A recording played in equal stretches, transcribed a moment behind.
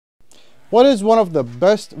What is one of the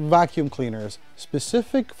best vacuum cleaners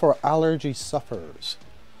specific for allergy sufferers?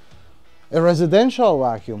 A residential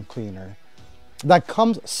vacuum cleaner that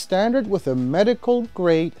comes standard with a medical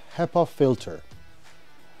grade Hepa filter.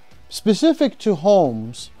 Specific to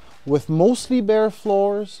homes with mostly bare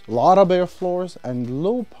floors, a lot of bare floors, and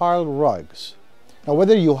low pile rugs. Now,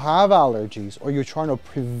 whether you have allergies or you're trying to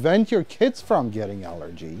prevent your kids from getting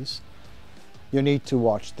allergies, you need to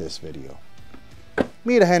watch this video.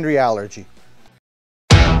 Meet Henry Allergy.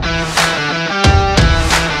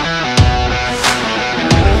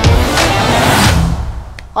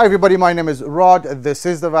 Hi everybody, my name is Rod, this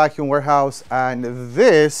is the Vacuum Warehouse, and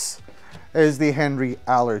this is the Henry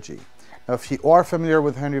Allergy. Now, if you are familiar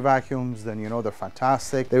with Henry vacuums, then you know they're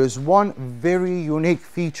fantastic. There is one very unique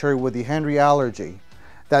feature with the Henry Allergy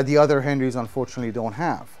that the other Henrys unfortunately don't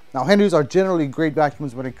have. Now, Henrys are generally great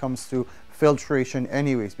vacuums when it comes to filtration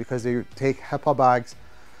anyways, because they take HEPA bags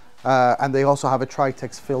and they also have a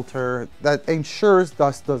Tritex filter that ensures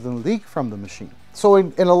dust doesn't leak from the machine. So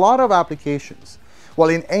in a lot of applications, well,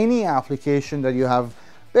 in any application that you have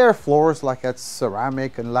bare floors like at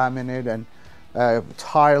ceramic and laminate and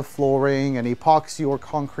tile flooring and epoxy or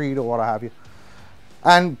concrete or what have you,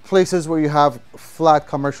 and places where you have flat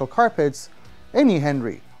commercial carpets, any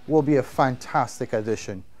Henry will be a fantastic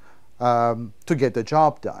addition to get the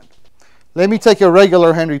job done. Let me take a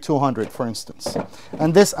regular Henry 200 for instance,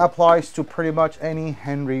 and this applies to pretty much any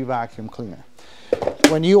Henry vacuum cleaner.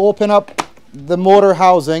 When you open up the motor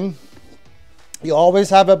housing, you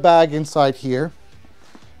always have a bag inside here.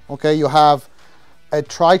 Okay, you have a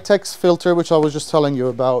Tritex filter, which I was just telling you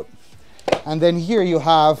about, and then here you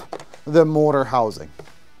have the motor housing.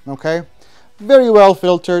 Okay, very well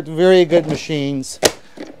filtered, very good machines,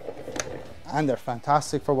 and they're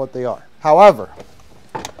fantastic for what they are. However,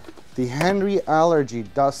 the Henry Allergy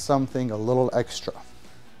does something a little extra.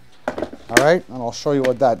 All right, and I'll show you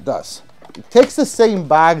what that does. It takes the same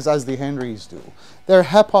bags as the Henrys do. They're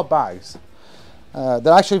HEPA bags.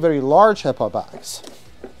 They're actually very large HEPA bags.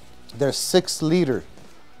 They're 6-liter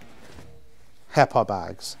HEPA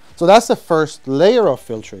bags. So that's the first layer of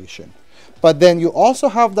filtration. But then you also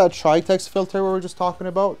have that Tritex filter we were just talking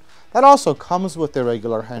about. That also comes with the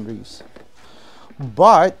regular Henrys.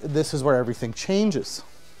 But this is where everything changes.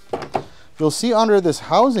 You'll see under this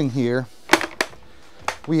housing here,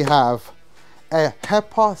 we have a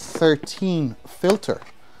HEPA 13 filter,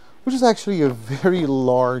 which is actually a very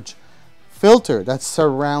large filter that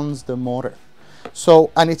surrounds the motor. So,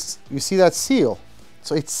 and you see that seal,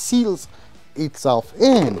 so it seals itself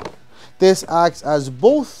in. This acts as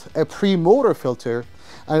both a pre-motor filter,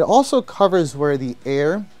 and it also covers where the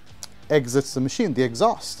air exits the machine, the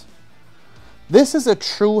exhaust. This is a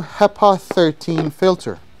true HEPA 13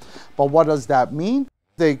 filter. But what does that mean?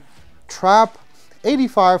 They trap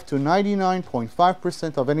 85 to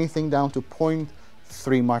 99.5% of anything down to 0.3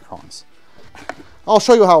 microns. I'll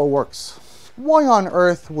show you how it works. Why on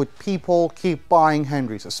earth would people keep buying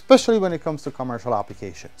Henrys, especially when it comes to commercial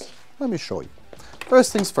applications? Let me show you.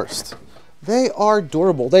 First things first, they are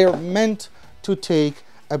durable. They are meant to take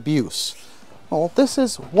abuse. Well, this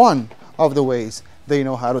is one of the ways they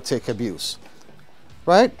know how to take abuse,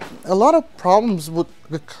 right? A lot of problems would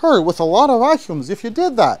occur with a lot of vacuums if you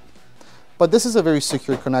did that. But this is a very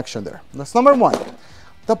secure connection there. That's number one.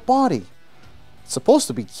 The body. It's supposed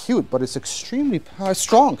to be cute, but it's extremely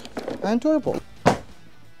strong and durable.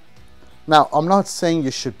 Now, I'm not saying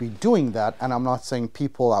you should be doing that, and I'm not saying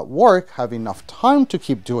people at work have enough time to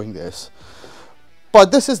keep doing this,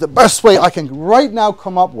 but this is the best way I can right now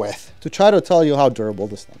come up with to try to tell you how durable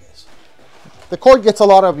this thing is. The cord gets a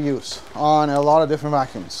lot of use on a lot of different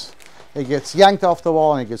vacuums. It gets yanked off the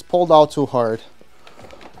wall and it gets pulled out too hard,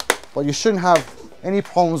 but you shouldn't have any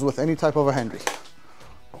problems with any type of a Henry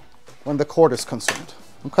when the cord is concerned,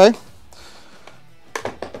 okay?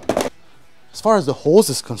 As far as the hose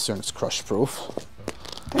is concerned, it's crush proof.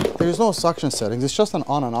 There's no suction settings, it's just an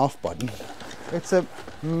on and off button. It's a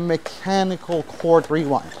mechanical cord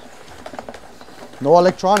rewind. No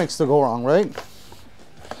electronics to go wrong, right?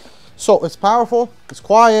 So it's powerful, it's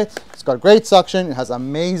quiet, it's got great suction, it has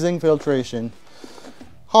amazing filtration.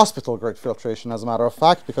 Hospital grade filtration, as a matter of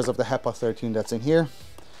fact, because of the HEPA 13 that's in here.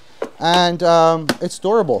 And it's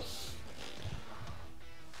durable.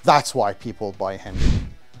 That's why people buy Henry.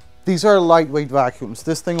 These are lightweight vacuums.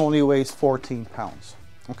 This thing only weighs 14 pounds.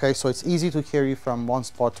 Okay, so it's easy to carry from one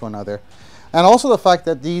spot to another. And also the fact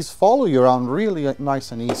that these follow you around really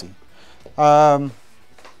nice and easy.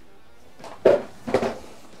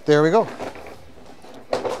 There we go.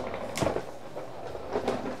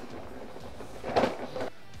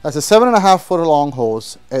 That's a 7.5 foot long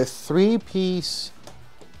hose, a 3-piece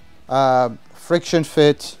friction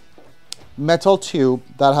fit metal tube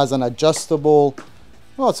that has an adjustable,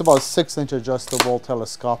 well, it's about 6-inch adjustable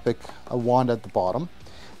telescopic wand at the bottom,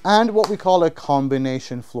 and what we call a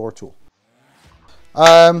combination floor tool.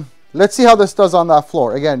 Let's see how this does on that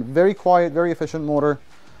floor. Again, very quiet, very efficient motor.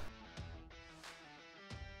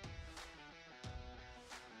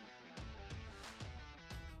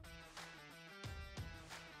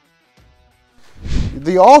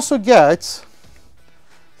 They also get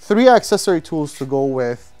 3 accessory tools to go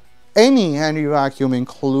with any Henry vacuum,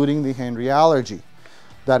 including the Henry Allergy.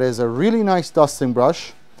 That is a really nice dusting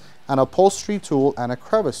brush, an upholstery tool, and a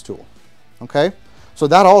crevice tool. Okay, so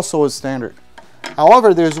that also is standard.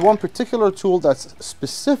 However, there's one particular tool that's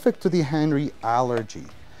specific to the Henry Allergy,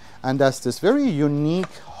 and that's this very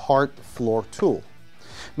unique hard floor tool.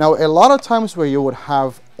 Now, a lot of times where you would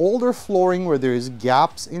have older flooring where there is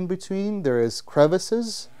gaps in between, there is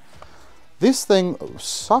crevices, this thing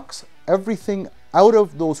sucks everything out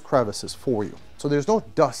of those crevices for you. So there's no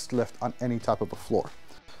dust left on any type of a floor.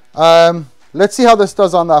 Let's see how this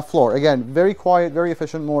does on that floor. Again, very quiet, very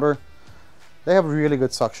efficient motor. They have really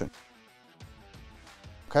good suction.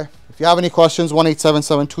 Okay, if you have any questions,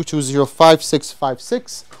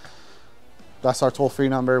 1-877-220-5656. That's our toll-free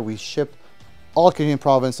number. We ship all Canadian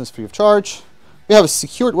provinces free of charge. We have a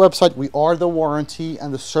secured website. We are the warranty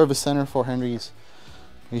and the service center for Henry's.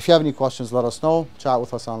 If you have any questions, let us know. Chat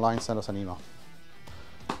with us online, send us an email.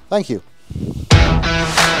 Thank you.